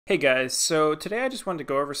Hey guys, so today I just wanted to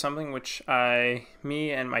go over something which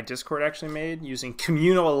me and my Discord actually made using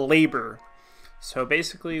communal labor. So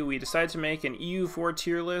basically we decided to make an EU4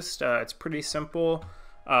 tier list. It's pretty simple.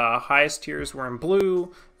 Highest tiers were in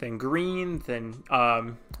blue, then green, then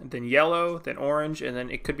yellow, then orange, and then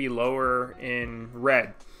it could be lower in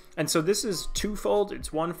red. And so this is twofold.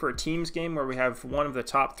 It's one for a teams game where we have one of the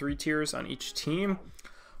top 3 tiers on each team,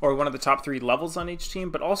 or one of the top 3 levels on each team,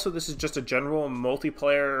 but also this is just a general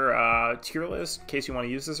multiplayer tier list in case you want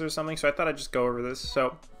to use this or something. So I thought I'd just go over this.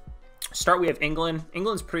 So we have England.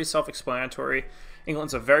 England's pretty self-explanatory.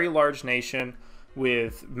 England's a very large nation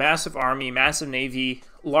with massive army, massive navy,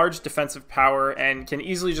 large defensive power, and can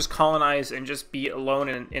easily just colonize and just be alone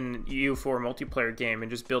in an EU4 multiplayer game and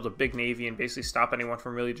just build a big navy and basically stop anyone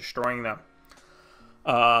from really destroying them.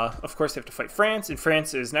 Of course, they have to fight France, and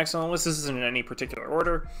France is next on the list. This isn't in any particular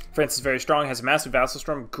order. France is very strong, has a massive vassal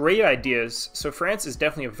storm, great ideas. So France is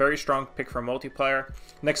definitely a very strong pick for multiplayer.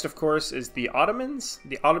 Next, of course, is the Ottomans.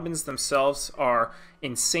 The Ottomans themselves are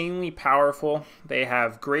insanely powerful. They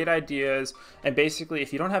have great ideas, and basically,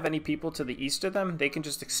 if you don't have any people to the east of them, they can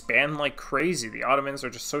just expand like crazy. The Ottomans are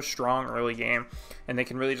just so strong early game, and they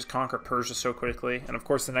can really just conquer Persia so quickly. And of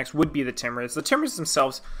course, the next would be the Timurids. The Timurids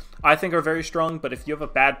themselves, I think, are very strong, but if you have a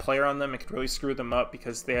bad player on them, it could really screw them up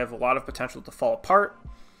because they have a lot of potential to fall apart.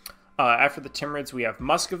 After the Timurids, we have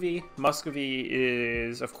Muscovy. Muscovy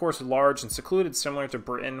is, of course, large and secluded, similar to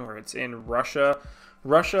Britain, where it's in Russia.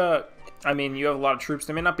 Russia, I mean, you have a lot of troops.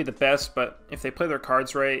 They may not be the best, but if they play their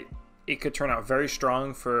cards right, it could turn out very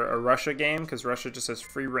strong for a Russia game, because Russia just has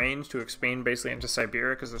free range to expand basically into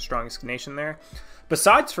Siberia because they're the strongest nation there.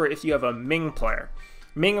 Besides for if you have a Ming player.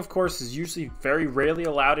 Ming, of course, is usually very rarely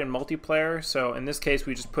allowed in multiplayer, so in this case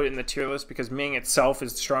we just put it in the tier list because Ming itself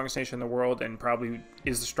is the strongest nation in the world and probably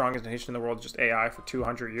is the strongest nation in the world, just AI, for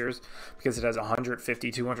 200 years because it has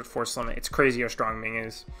 150, 200 force limit. It's crazy how strong Ming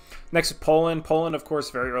is. Next is Poland. Poland, of course,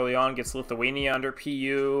 very early on gets Lithuania under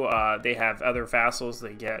PU. They have other vassals.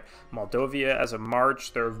 They get Moldavia as a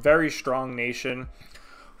march. They're a very strong nation.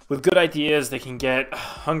 With good ideas, they can get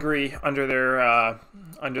Hungary under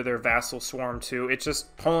their vassal swarm too. It's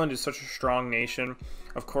just, Poland is such a strong nation,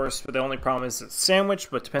 of course, but the only problem is it's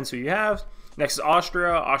sandwiched, but depends who you have. Next is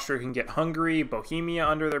Austria. Austria can get Hungary, Bohemia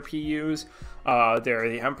under their PUs. They're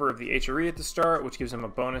the emperor of the HRE at the start, which gives them a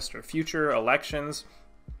bonus for future elections.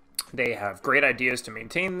 They have great ideas to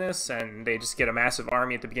maintain this, and they just get a massive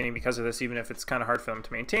army at the beginning because of this, even if it's kind of hard for them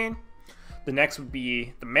to maintain. The next would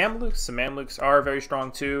be the Mamluks. The Mamluks are very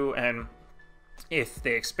strong too, and if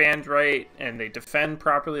they expand right and they defend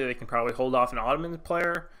properly, they can probably hold off an Ottoman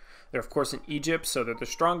player. They're, of course, in Egypt, so they're the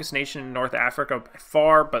strongest nation in North Africa by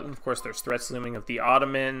far, but of course there's threats looming of the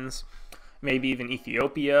Ottomans, maybe even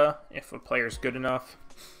Ethiopia, if a player's good enough.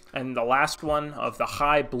 And the last one of the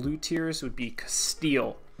high blue tiers would be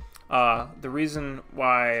Castile. The reason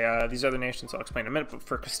why these other nations I'll explain in a minute, but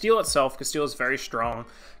for Castile itself, Castile is very strong,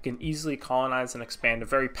 can easily colonize and expand a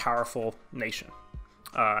very powerful nation.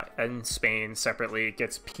 And Spain separately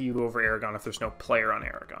gets PU over Aragon if there's no player on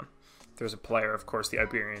Aragon. If there's a player, of course, the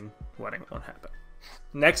Iberian wedding won't happen.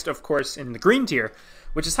 Next, of course, in the green tier,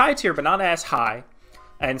 which is high tier but not as high.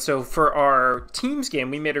 And so for our teams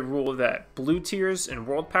game, we made a rule that blue tiers and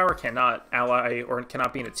world power cannot ally or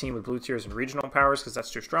cannot be in a team with blue tiers and regional powers because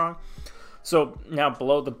that's too strong. So now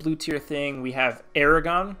below the blue tier thing, we have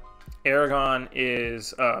Aragon. Aragon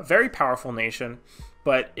is a very powerful nation,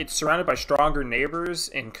 but it's surrounded by stronger neighbors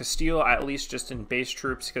in Castile, at least just in base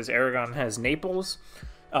troops, because Aragon has Naples,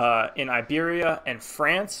 in Iberia, and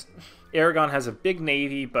France. Aragon has a big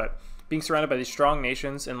navy, but being surrounded by these strong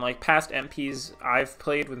nations, and like past MPs I've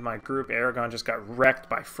played with my group, Aragon just got wrecked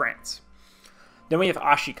by France. Then we have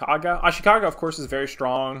Ashikaga. Ashikaga, of course, is very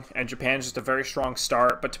strong, and Japan's just a very strong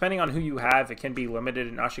start, but depending on who you have, it can be limited,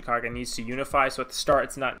 and Ashikaga needs to unify, so at the start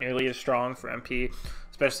it's not nearly as strong for MP,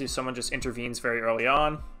 especially if someone just intervenes very early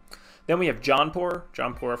on. Then we have Jaunpur.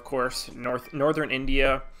 Jaunpur, of course, northern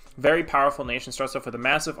India, very powerful nation, starts off with a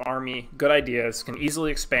massive army, good ideas, can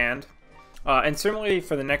easily expand. And similarly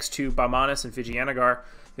for the next two, Bahmanis and Vijyanagar,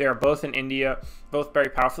 they are both in India, both very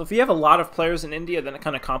powerful. If you have a lot of players in India, then it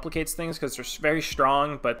kind of complicates things because they're very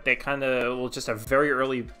strong, but they kind of will just have very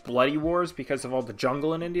early bloody wars because of all the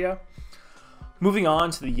jungle in India. Moving on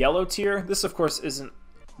to the yellow tier, this of course isn't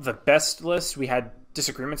the best list. We had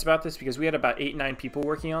disagreements about this because we had about 8-9 people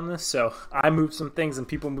working on this, so I moved some things and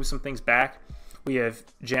people moved some things back. We have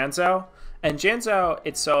Jianzhou. And Jianzhou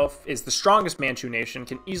itself is the strongest Manchu nation,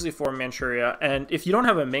 can easily form Manchuria, and if you don't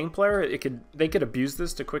have a Ming player, they could abuse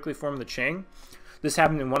this to quickly form the Qing. This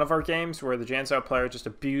happened in one of our games where the Jianzhou player just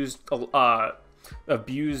abused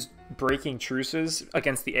abused breaking truces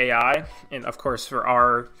against the AI. And of course, for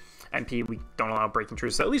our NP, we don't allow breaking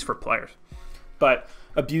truces, at least for players. But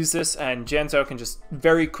abuse this, and Jianzhou can just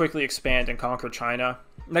very quickly expand and conquer China.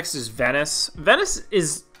 Next is Venice. Venice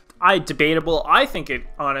is debatable. I think it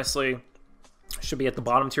honestly should be at the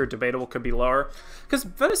bottom tier. Debatable, could be lower, because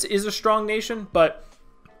Venice is a strong nation, but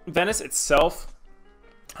Venice itself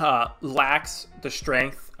lacks the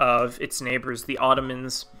strength of its neighbors, the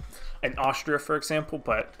Ottomans and Austria, for example.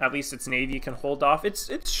 But at least its navy can hold off. It's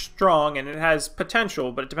strong and it has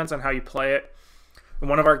potential, but it depends on how you play it. In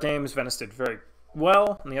one of our games, Venice did very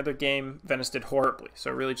well. In the other game, Venice did horribly. So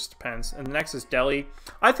it really just depends. And the next is Delhi.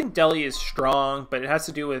 I think Delhi is strong, but it has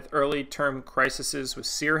to do with early term crises with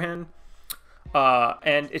Sirhin.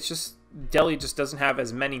 And it's just, Delhi just doesn't have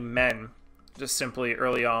as many men, just simply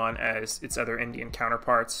early on, as its other Indian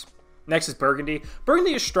counterparts. Next is Burgundy.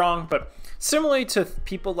 Burgundy is strong, but similarly to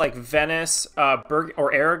people like Venice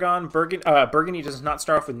or Aragon, Burgundy does not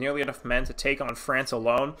start off with nearly enough men to take on France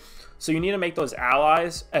alone. So you need to make those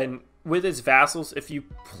allies, and with its vassals, if you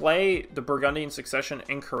play the Burgundian succession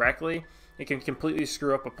incorrectly, it can completely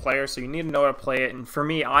screw up a player, so you need to know how to play it. And for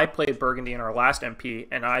me, I played Burgundy in our last MP,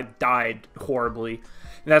 and I died horribly.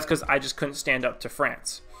 And that's because I just couldn't stand up to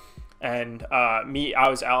France. And I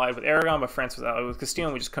was allied with Aragon, but France was allied with Castile,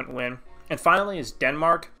 and we just couldn't win. And finally is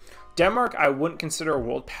Denmark. Denmark, I wouldn't consider a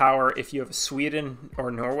world power if you have a Sweden or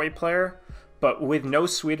Norway player. But with no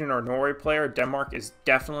Sweden or Norway player, Denmark is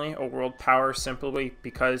definitely a world power, simply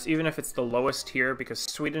because even if it's the lowest tier, because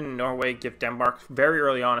Sweden and Norway give Denmark very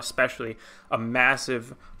early on especially a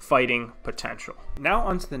massive fighting potential. Now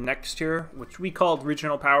on to the next tier, which we called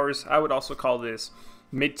regional powers. I would also call this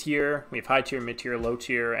mid-tier. We have high tier, mid-tier, low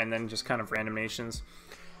tier, and then just kind of random nations.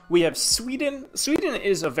 We have Sweden. Sweden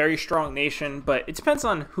is a very strong nation, but it depends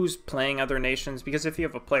on who's playing other nations, because if you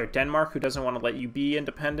have a player, Denmark, who doesn't want to let you be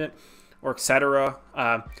independent, or etc.,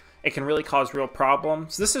 it can really cause real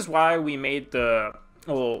problems. This is why we made the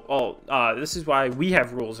this is why we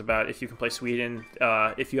have rules about if you can play Sweden.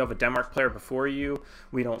 If you have a Denmark player before you,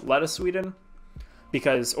 we don't let a Sweden,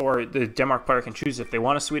 or the Denmark player can choose if they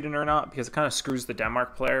want a Sweden or not, because it kind of screws the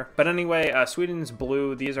Denmark player. But anyway, Sweden's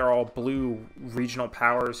blue. These are all blue regional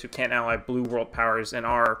powers who can't ally blue world powers in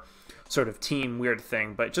our sort of team weird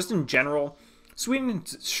thing. But just in general,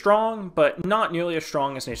 Sweden's strong, but not nearly as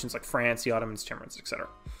strong as nations like France, the Ottomans, Timurids, etc.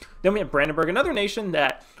 Then we have Brandenburg, another nation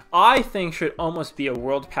that I think should almost be a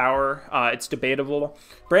world power. It's debatable.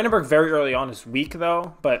 Brandenburg very early on is weak,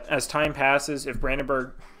 though, but as time passes, if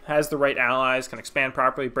Brandenburg has the right allies, can expand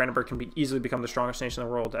properly, Brandenburg can easily become the strongest nation in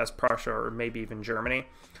the world, as Prussia or maybe even Germany.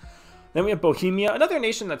 Then we have Bohemia, another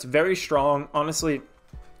nation that's very strong. Honestly,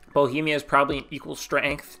 Bohemia is probably an equal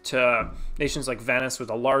strength to nations like Venice with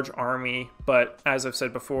a large army, but as I've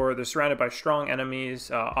said before, they're surrounded by strong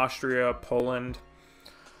enemies, Austria, Poland,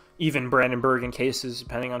 even Brandenburg in cases,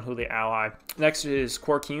 depending on who they ally. Next is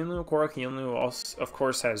Korkilnu. Korkilnu, also, of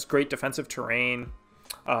course, has great defensive terrain,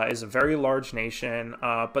 is a very large nation,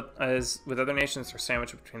 but as with other nations, they're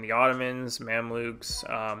sandwiched between the Ottomans, Mamluks,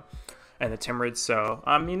 and the Timurids. So,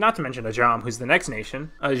 I mean, not to mention Ajam, who's the next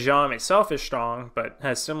nation. Ajam itself is strong, but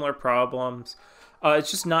has similar problems.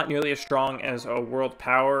 It's just not nearly as strong as a world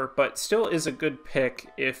power, but still is a good pick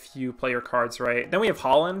if you play your cards right. Then we have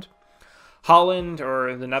Holland. Holland,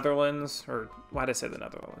 or the Netherlands, or why did I say the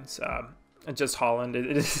Netherlands? Just Holland.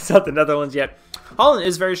 It's not the Netherlands yet. Holland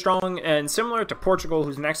is very strong, and similar to Portugal,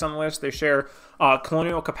 who's next on the list, they share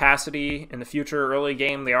colonial capacity in the future. Early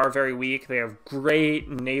game, they are very weak. They have great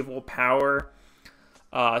naval power,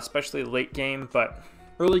 especially late game, but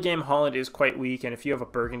early game, Holland is quite weak, and if you have a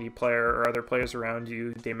Burgundy player or other players around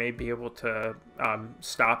you, they may be able to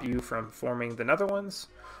stop you from forming the Netherlands.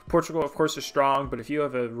 Portugal, of course, is strong, but if you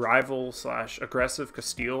have a rival/aggressive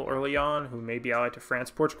Castile early on, who may be allied to France,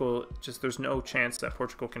 Portugal, there's no chance that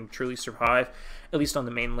Portugal can truly survive, at least on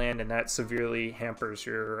the mainland, and that severely hampers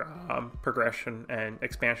your progression and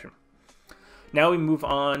expansion. Now we move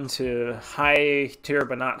on to high tier,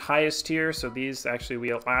 but not highest tier. So these actually we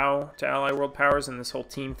allow to ally world powers in this whole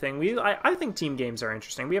team thing. I think team games are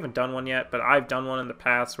interesting. We haven't done one yet, but I've done one in the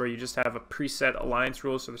past where you just have a preset alliance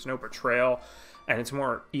rule, so there's no betrayal, and it's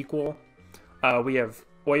more equal. We have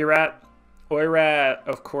Oirat. Oirat,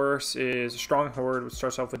 of course, is a strong horde which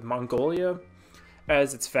starts off with Mongolia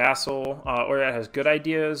as its vassal. Oirat has good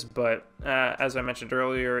ideas, but as I mentioned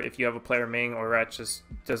earlier, if you have a player Ming, Oirat just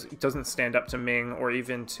doesn't stand up to Ming or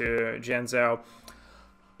even to Jianzhou.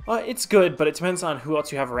 It's good, but it depends on who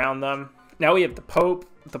else you have around them. Now we have the Pope.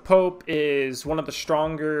 The Pope is one of the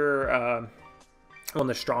stronger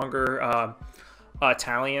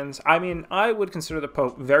Italians. I mean, I would consider the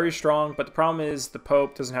Pope very strong, but the problem is the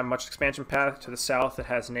Pope doesn't have much expansion path. To the south, it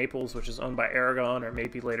has Naples, which is owned by Aragon, or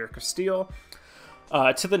maybe later Castile.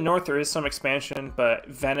 To the north, there is some expansion, but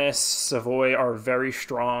Venice, Savoy are very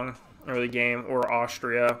strong early game, or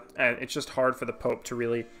Austria, and it's just hard for the Pope to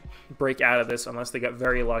really break out of this unless they get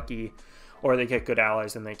very lucky, or they get good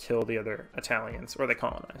allies and they kill the other Italians, or they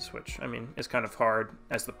colonize, which, I mean, is kind of hard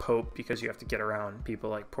as the Pope because you have to get around people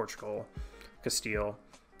like Portugal, Castile,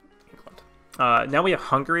 England. Now we have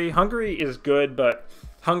Hungary. Hungary is good, but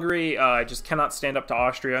Hungary just cannot stand up to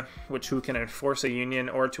Austria, who can enforce a union,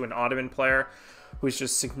 or to an Ottoman player who's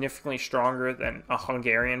just significantly stronger than a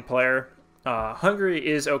Hungarian player. Hungary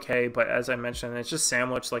is okay, but as I mentioned, it's just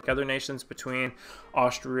sandwiched like other nations between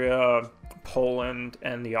Austria, Poland,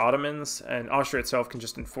 and the Ottomans, and Austria itself can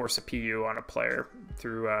just enforce a PU on a player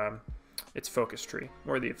through its focus tree,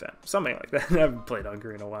 or the event, something like that. I haven't played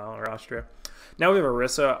Hungary in a while, or Austria. Now we have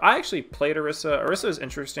Orissa. I actually played Orissa. Orissa is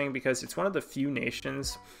interesting because it's one of the few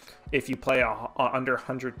nations, if you play a under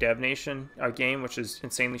 100 dev nation game, which is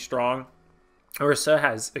insanely strong. Orissa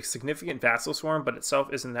has a significant vassal swarm, but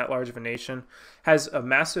itself isn't that large of a nation. Has a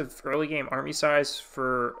massive early game army size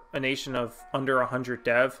for a nation of under 100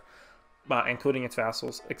 dev, including its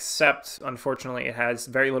vassals, except, unfortunately, it has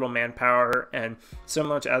very little manpower, and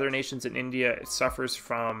similar to other nations in India, it suffers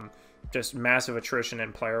from just massive attrition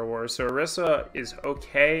in player wars. So Orissa is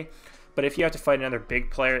okay, but if you have to fight another big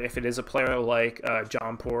player, if it is a player like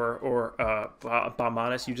Jaunpur or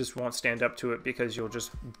Bahmanis, you just won't stand up to it because you'll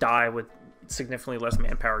just die with significantly less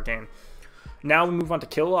manpower gain. Now we move on to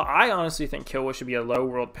Kilwa. I honestly think Kilwa should be a low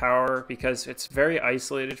world power because it's very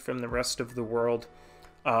isolated from the rest of the world.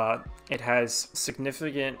 It has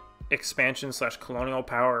significant expansion / colonial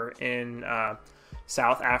power in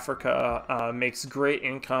South Africa, makes great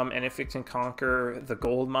income, and if it can conquer the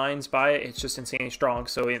gold mines by it, it's just insanely strong.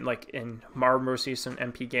 So in Marlborough's recent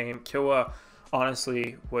MP game, Kilwa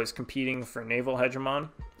honestly was competing for naval hegemon,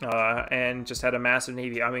 and just had a massive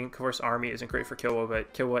navy. I mean, of course, army isn't great for Kilwa,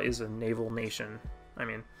 but Kilwa is a naval nation. I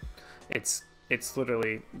mean, it's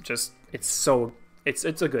literally just, it's a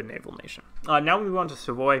good naval nation. Now we move on to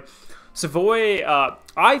Savoy. Savoy,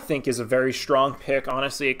 I think, is a very strong pick.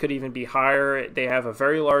 Honestly, it could even be higher. They have a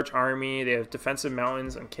very large army. They have defensive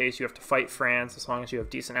mountains in case you have to fight France. As long as you have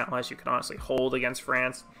decent allies, you can honestly hold against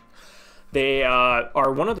France. They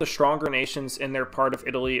are one of the stronger nations in their part of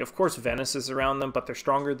Italy. Of course, Venice is around them, but they're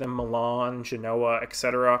stronger than Milan, Genoa,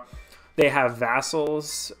 etc. They have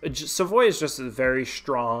vassals. Savoy is just a very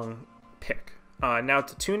strong pick. Now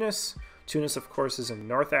to Tunis. Tunis, of course, is in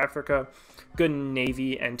North Africa. Good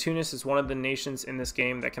navy, and Tunis is one of the nations in this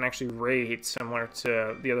game that can actually raid, similar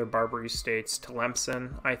to the other Barbary states,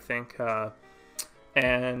 Tlemcen, I think. I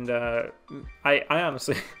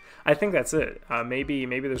honestly, I think that's it. Maybe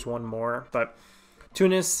there's one more, but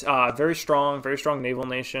Tunis, very strong naval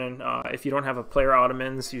nation. If you don't have a player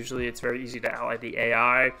Ottomans, usually it's very easy to ally the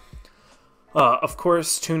AI. Of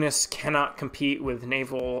course, Tunis cannot compete with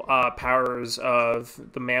naval powers of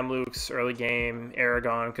the Mamluks early game,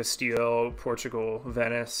 Aragon, Castile, Portugal,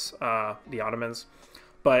 Venice, the Ottomans.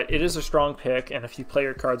 But it is a strong pick, and if you play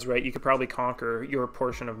your cards right, you could probably conquer your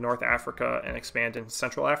portion of North Africa and expand in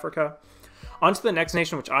Central Africa. On to the next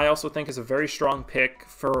nation, which I also think is a very strong pick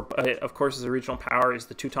for, of course, as a regional power, is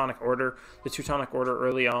the Teutonic Order. The Teutonic Order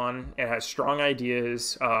early on, it has strong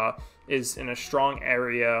ideas, is in a strong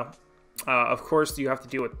area. Of course, you have to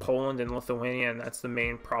deal with Poland and Lithuania, and that's the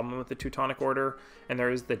main problem with the Teutonic Order. And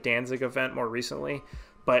there is the Danzig event more recently.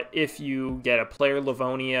 But if you get a player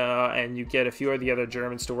Livonia and you get a few of the other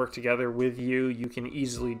Germans to work together with you, you can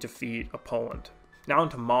easily defeat a Poland. Now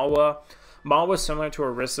into Malwa. Malwa, similar to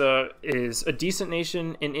Orissa, is a decent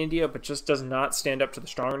nation in India, but just does not stand up to the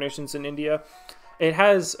stronger nations in India. It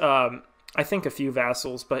has, I think, a few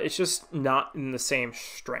vassals, but it's just not in the same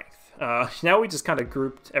strength. Now we just kind of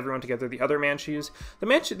grouped everyone together. The other Manchus.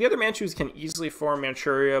 The other Manchus can easily form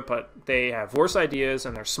Manchuria, but they have worse ideas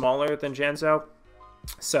and they're smaller than Jianzhou.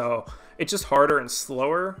 So it's just harder and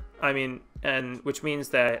slower. I mean, and which means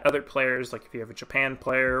that other players, like if you have a Japan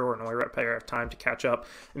player or an Oirat player, have time to catch up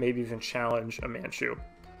and maybe even challenge a Manchu.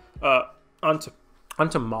 Onto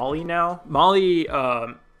Mali now. Mali,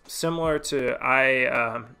 similar to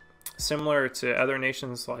other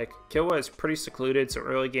nations like Kilwa, is pretty secluded, so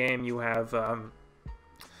early game you have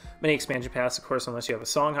many expansion paths, of course, unless you have a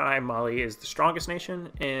Songhai. Mali is the strongest nation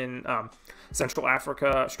in Central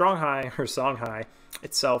Africa. Songhai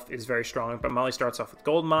itself is very strong, but Mali starts off with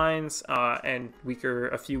gold mines and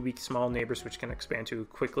a few weak small neighbors which can expand to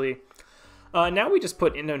quickly. Now we just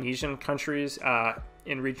put Indonesian countries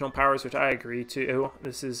in regional powers, which I agree to.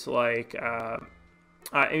 This is like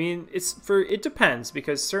I mean, it depends,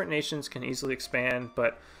 because certain nations can easily expand,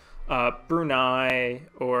 but Brunei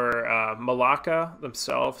or Malacca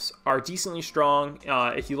themselves are decently strong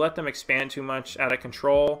if you let them expand too much out of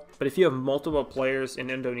control. But if you have multiple players in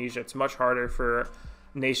Indonesia, it's much harder for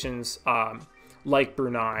nations like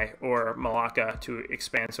Brunei or Malacca to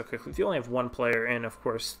expand so quickly. If you only have one player in, of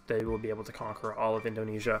course, they will be able to conquer all of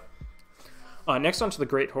Indonesia. Next on to the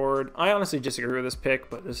Great Horde. I honestly disagree with this pick,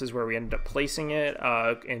 but this is where we ended up placing it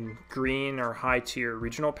in green or high tier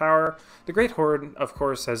regional power. The Great Horde, of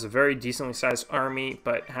course, has a very decently sized army,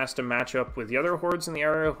 but has to match up with the other hordes in the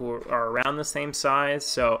area who are around the same size.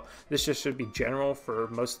 So this just should be general for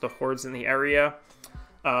most of the hordes in the area.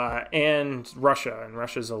 And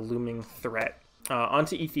Russia's a looming threat.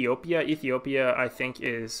 Onto Ethiopia. Ethiopia, I think,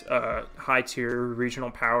 is a high tier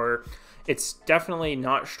regional power. It's definitely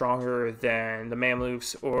not stronger than the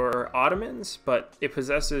Mamluks or Ottomans, but it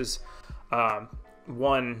possesses a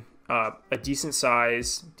decent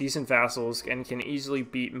size, decent vassals, and can easily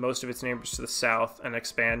beat most of its neighbors to the south and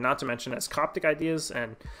expand, not to mention it has Coptic ideas,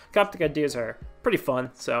 and Coptic ideas are pretty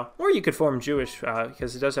fun. So, or you could form Jewish,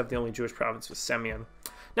 because it does have the only Jewish province with Semyon.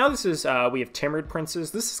 Now this is, we have Timurid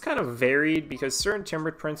princes. This is kind of varied because certain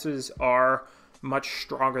Timurid princes are much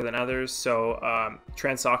stronger than others. So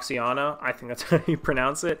Transoxiana, I think that's how you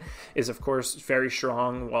pronounce it, is of course very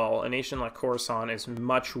strong, while a nation like Khorasan is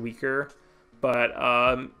much weaker.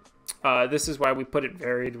 But this is why we put it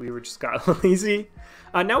varied. We were just got lazy.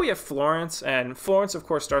 Now we have Florence, and Florence of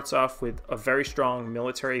course starts off with a very strong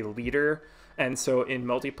military leader. And so in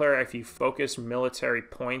multiplayer, if you focus military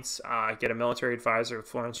points, get a military advisor of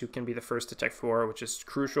Florence who can be the first to tech 4, which is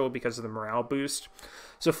crucial because of the morale boost.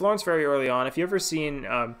 So Florence very early on, if you ever seen,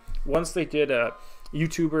 once they did a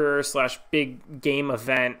YouTuber / big game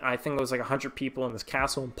event, I think it was like 100 people in this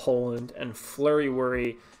castle in Poland, and Flurry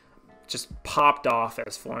Worry just popped off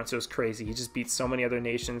as Florence. It was crazy. He just beat so many other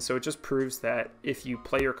nations. So it just proves that if you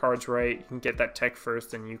play your cards right, you can get that tech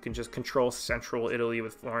first, and you can just control central Italy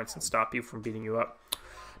with Florence and stop you from beating you up.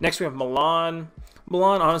 Next we have Milan.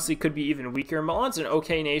 Milan honestly could be even weaker. Milan's an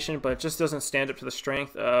okay nation, but it just doesn't stand up to the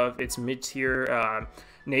strength of its mid-tier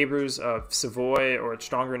neighbors of Savoy or its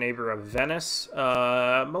stronger neighbor of Venice.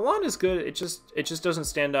 Milan is good. It just doesn't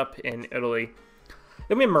stand up in Italy.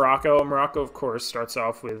 Then we have Morocco. Morocco, of course, starts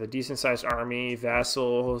off with a decent-sized army,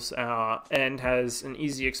 vassals, and has an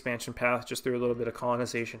easy expansion path just through a little bit of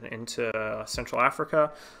colonization into Central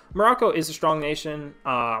Africa. Morocco is a strong nation,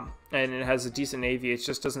 and it has a decent navy. It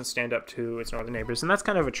just doesn't stand up to its northern neighbors, and that's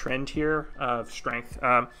kind of a trend here of strength.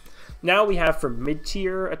 Now we have, for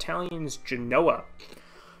mid-tier Italians, Genoa.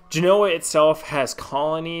 Genoa itself has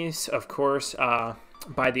colonies, of course,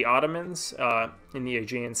 by the Ottomans in the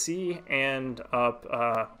Aegean Sea and up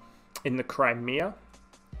in the Crimea.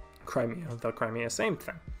 The Crimea, same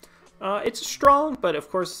thing. It's strong, but of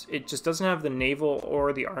course it just doesn't have the naval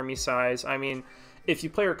or the army size. I mean, if you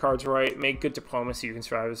play your cards right, make good diplomacy, you can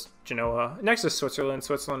survive as Genoa. Next is Switzerland.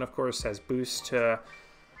 Switzerland, of course, has boosts to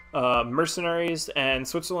mercenaries, and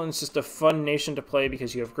Switzerland's just a fun nation to play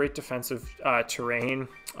because you have great defensive terrain.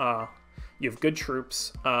 You have good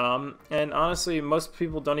troops, and honestly, most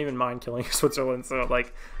people don't even mind killing Switzerland.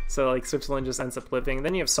 So Switzerland just ends up living.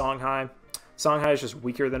 Then you have Songhai. Songhai is just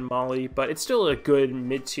weaker than Mali, but it's still a good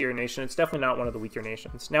mid-tier nation. It's definitely not one of the weaker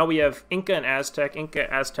nations. Now we have Inca and Aztec.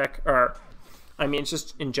 Inca, Aztec are, I mean, it's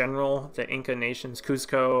just in general the Inca nations.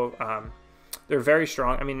 Cuzco, they're very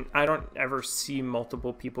strong. I mean, I don't ever see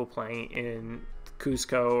multiple people playing in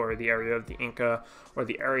Cuzco or the area of the Inca or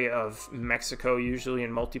the area of Mexico usually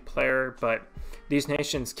in multiplayer, but these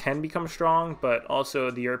nations can become strong, but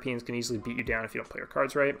also the Europeans can easily beat you down if you don't play your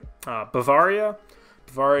cards right. Bavaria,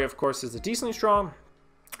 of course, is a decently strong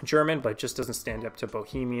German, but just doesn't stand up to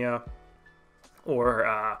Bohemia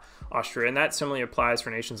or Austria, and that similarly applies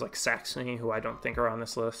for nations like Saxony, who I don't think are on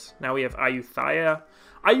this list. Now we have Ayutthaya.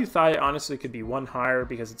 Ayutthaya honestly could be one higher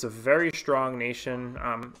because it's a very strong nation.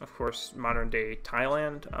 Of course, modern-day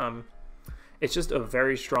Thailand. It's just a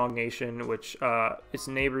very strong nation, which its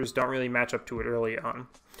neighbors don't really match up to it early on.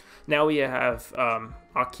 Now we have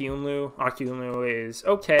Akyunlu. Akyunlu is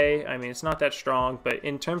okay. I mean, it's not that strong, but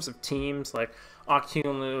in terms of teams, like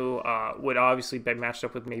Akyunlu would obviously be matched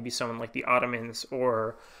up with maybe someone like the Ottomans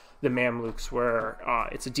or the Mamluks, where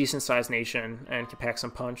it's a decent-sized nation and can pack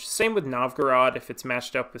some punch. Same with Novgorod if it's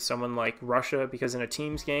matched up with someone like Russia, because in a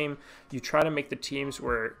teams game, you try to make the teams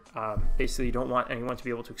where basically you don't want anyone to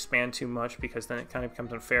be able to expand too much, because then it kind of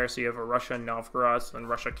becomes unfair. So you have a Russia and Novgorod, so then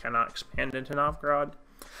Russia cannot expand into Novgorod.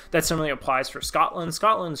 That similarly applies for Scotland.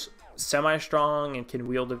 Scotland's semi-strong and can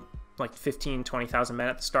wield like 15, 20,000 men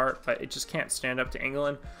at the start, but it just can't stand up to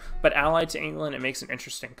England. But allied to England, it makes an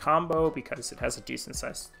interesting combo because it has a decent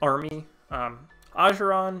sized army.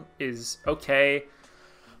 Ajuran is okay.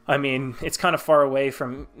 I mean, it's kind of far away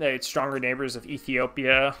from its stronger neighbors of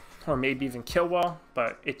Ethiopia or maybe even Kilwa,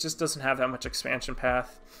 but it just doesn't have that much expansion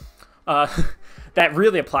path. That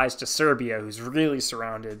really applies to Serbia, who's really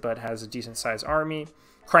surrounded but has a decent-sized army.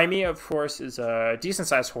 Crimea, of course, is a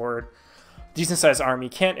decent-sized horde, decent-sized army.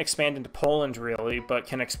 Can't expand into Poland, really, but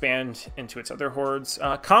can expand into its other hordes.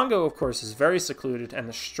 Congo, of course, is very secluded and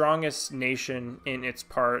the strongest nation in its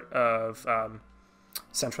part of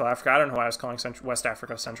Central Africa. I don't know why I was calling West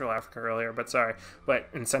Africa Central Africa earlier, but sorry. But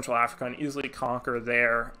in Central Africa, and easily conquer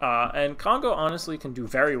there. And Congo, honestly, can do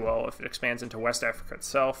very well if it expands into West Africa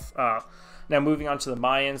itself. Now, moving on to the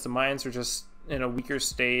Mayans are just in a weaker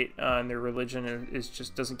state, and their religion is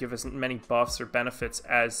just doesn't give as many buffs or benefits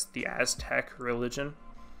as the Aztec religion.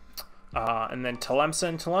 And then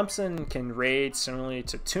Tlemcen can raid similarly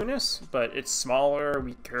to Tunis, but it's smaller,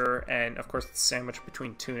 weaker, and of course it's sandwiched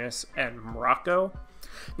between Tunis and Morocco.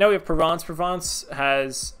 Now we have Provence. Provence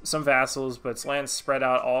has some vassals, but its land's spread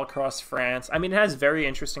out all across France. I mean, it has very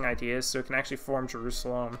interesting ideas, so it can actually form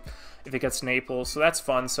Jerusalem if it gets Naples, so that's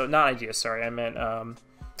fun. So not ideas, sorry, I meant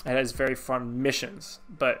it has very fun missions,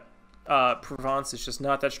 but Provence is just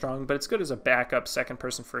not that strong, but it's good as a backup second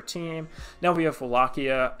person for a team. Now we have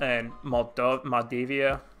Wallachia and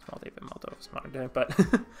Moldavia. Moldova is modern day, but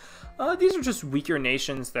these are just weaker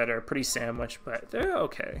nations that are pretty sandwiched, but they're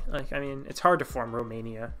okay. Like, I mean, it's hard to form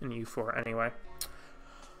Romania in EU4 anyway.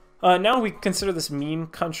 Now we consider this meme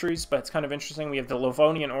countries, but it's kind of interesting. We have the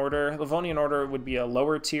Livonian Order. Livonian Order would be a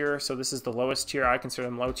lower tier, so this is the lowest tier. I consider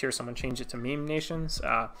them low tier. Someone changed it to meme nations.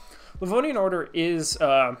 Livonian Order is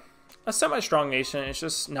a semi-strong nation. It's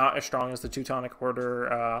just not as strong as the Teutonic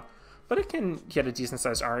Order, but it can get a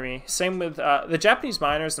decent-sized army. Same with the Japanese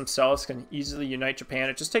miners themselves can easily unite Japan.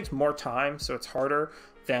 It just takes more time, so it's harder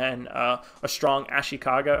than a strong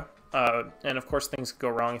Ashikaga. And of course, things go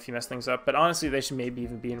wrong if you mess things up. But honestly, they should maybe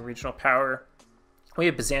even be in regional power. We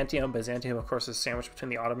have Byzantium. Byzantium, of course, is sandwiched between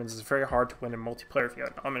the Ottomans. It's very hard to win in multiplayer if you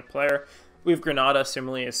have an Ottoman player. We have Granada,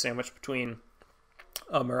 similarly, is sandwiched between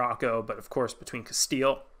Morocco, but of course between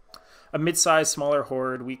Castile. A mid-sized, smaller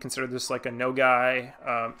horde. We consider this like a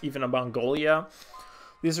Nogai, even a Mongolia.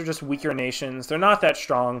 These are just weaker nations. They're not that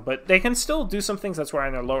strong, but they can still do some things. That's why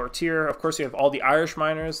in their lower tier. Of course, you have all the Irish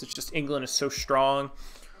miners. It's just England is so strong.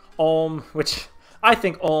 Ulm, which I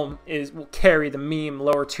think Ulm will carry the meme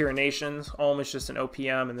lower tier nations. Ulm is just an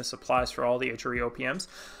OPM, and this applies for all the HRE OPMs.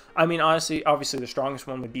 I mean, honestly, obviously the strongest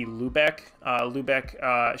one would be Lubeck.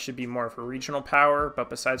 Lubeck should be more of a regional power, but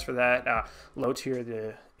besides for that, low tier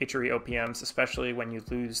the HRE OPMs, especially when you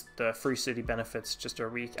lose the free city benefits, just are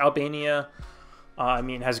weak. Albania, I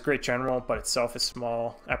mean, has a great general, but itself is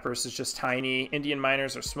small. Epirus is just tiny. Indian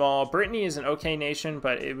miners are small. Brittany is an okay nation,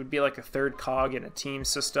 but it would be like a third cog in a team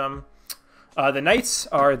system. The Knights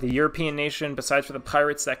are the European nation, besides for the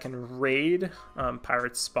pirates that can raid.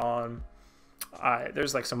 Pirates spawn.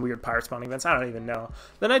 There's like some weird pirate spawning events. I don't even know.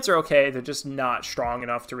 The Knights are okay. They're just not strong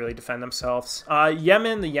enough to really defend themselves.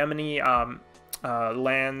 Yemen, the Yemeni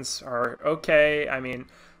lands are okay. I mean,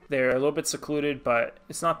 they're a little bit secluded, but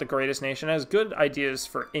it's not the greatest nation. It has good ideas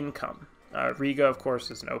for income. Riga, of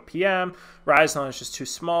course, is an OPM. Ryazan is just too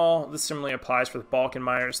small. This similarly applies for the Balkan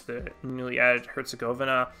miners, the newly added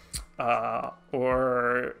Herzegovina,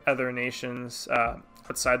 or other nations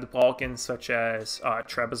outside the Balkans, such as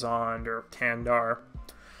Trebizond or Kandar.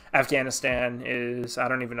 Afghanistan is, I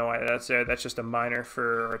don't even know why that's there. That's just a minor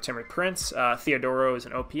for a Timurid prince. Theodoro is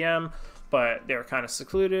an OPM, but they're kind of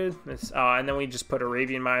secluded. And then we just put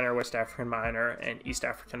Arabian minor, West African minor, and East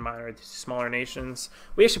African minor, these smaller nations.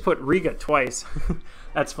 We actually put Riga twice.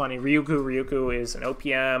 That's funny. Ryukyu is an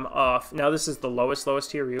OPM off. Now this is the lowest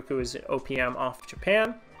tier. Ryukyu is an OPM off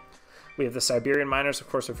Japan. We have the Siberian miners, of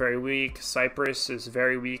course, are very weak. Cyprus is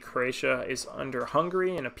very weak. Croatia is under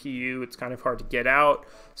Hungary. In a PU, it's kind of hard to get out,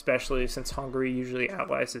 especially since Hungary usually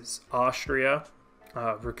allies Austria.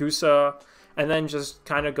 Ragusa, and then just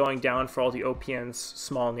kind of going down for all the OPN's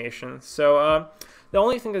small nations. So the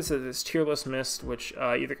only thing is that this tier list missed, which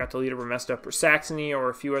either got deleted or messed up, were Saxony or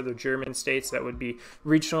a few other German states that would be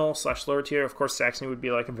regional / lower tier. Of course, Saxony would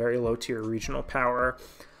be like a very low tier regional power.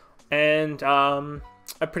 And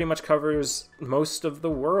it pretty much covers most of the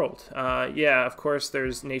world. Yeah, of course,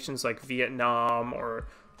 there's nations like Vietnam or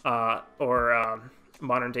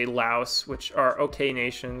modern-day Laos, which are okay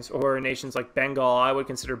nations, or nations like Bengal. I would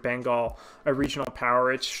consider Bengal a regional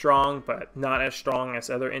power. It's strong, but not as strong as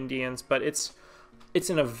other Indians, but it's it's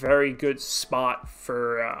in a very good spot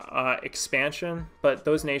for expansion, but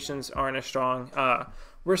those nations aren't as strong.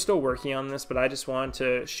 We're still working on this, but I just wanted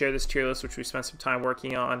to share this tier list, which we spent some time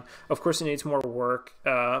working on. Of course, it needs more work,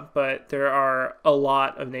 but there are a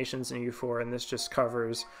lot of nations in EU4, and this just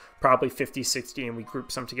covers probably 50, 60, and we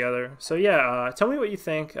group some together. So yeah, tell me what you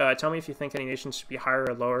think. Tell me if you think any nations should be higher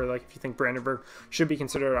or lower, like if you think Brandenburg should be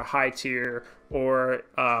considered a high tier, or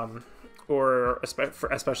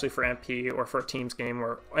especially for MP or for a team's game,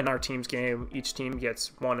 or in our team's game, each team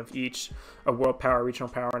gets one of each, a world power, regional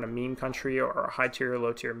power, and a Ming country, or a high tier,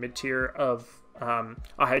 low tier, mid tier of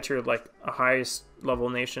a high tier, like a highest level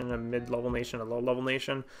nation, a mid-level nation, a low-level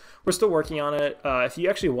nation. We're still working on it. If you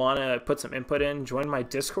actually want to put some input in, join my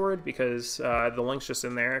Discord, because the link's just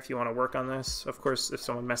in there if you want to work on this. Of course, if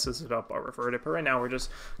someone messes it up, I'll revert it, but right now we're just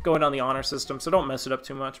going on the honor system, so don't mess it up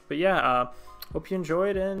too much. But yeah, hope you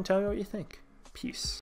enjoyed, and tell me what you think. Peace.